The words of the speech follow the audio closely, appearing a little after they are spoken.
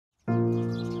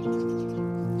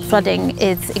flooding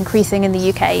is increasing in the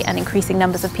UK and increasing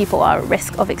numbers of people are at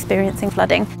risk of experiencing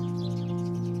flooding.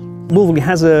 Wolverley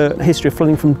has a history of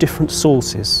flooding from different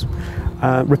sources,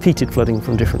 repeated flooding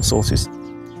from different sources.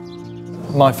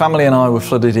 My family and I were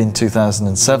flooded in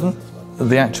 2007.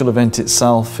 The actual event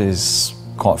itself is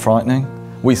quite frightening.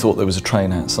 We thought there was a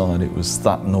train outside. It was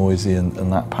that noisy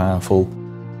and that powerful.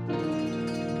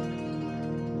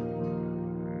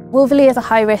 Wolverley is a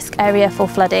high-risk area for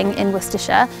flooding in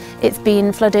Worcestershire. It's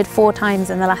been flooded 4 times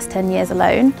in the last 10 years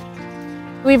alone.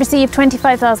 We received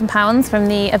 £25,000 from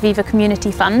the Aviva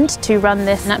Community Fund to run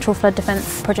this natural flood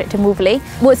defence project in Wolverley.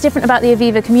 What's different about the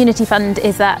Aviva Community Fund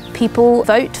is that people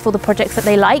vote for the projects that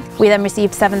they like. We then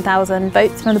received 7,000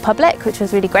 votes from the public, which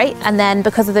was really great. And then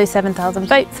because of those 7,000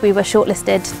 votes, we were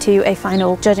shortlisted to a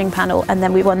final judging panel and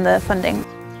then we won the funding.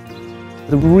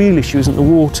 The real issue isn't the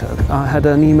water. I had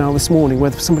an email this morning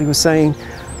where somebody was saying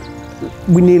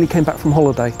we nearly came back from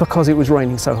holiday because it was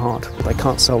raining so hard. They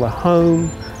can't sell their home,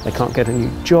 they can't get a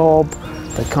new job,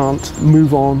 they can't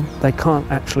move on, they can't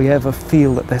actually ever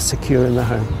feel that they're secure in their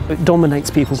home. It dominates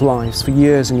people's lives for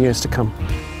years and years to come.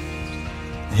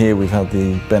 Here we've had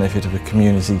the benefit of a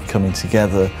community coming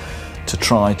together to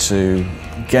try to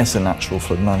get a natural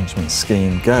flood management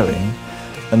scheme going,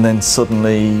 and then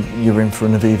suddenly you're in for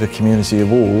an Aviva Community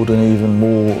Award, and even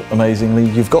more amazingly,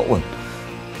 you've got one.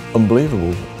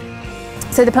 Unbelievable.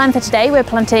 So the plan for today, we're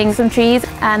planting some trees,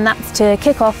 and that's to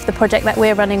kick off the project that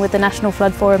we're running with the National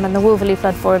Flood Forum and the Wolverley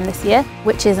Flood Forum this year,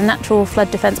 which is a natural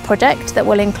flood defence project that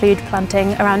will include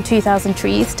planting around 2,000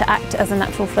 trees to act as a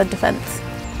natural flood defence.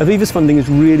 Aviva's funding is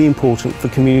really important for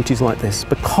communities like this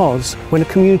because when a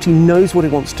community knows what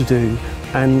it wants to do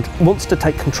and wants to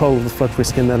take control of the flood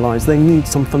risk in their lives, they need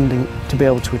some funding to be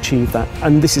able to achieve that.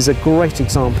 And this is a great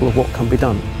example of what can be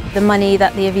done. The money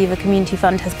that the Aviva Community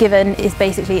Fund has given is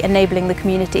basically enabling the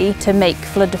community to make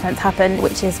flood defence happen,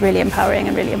 which is really empowering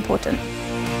and really important.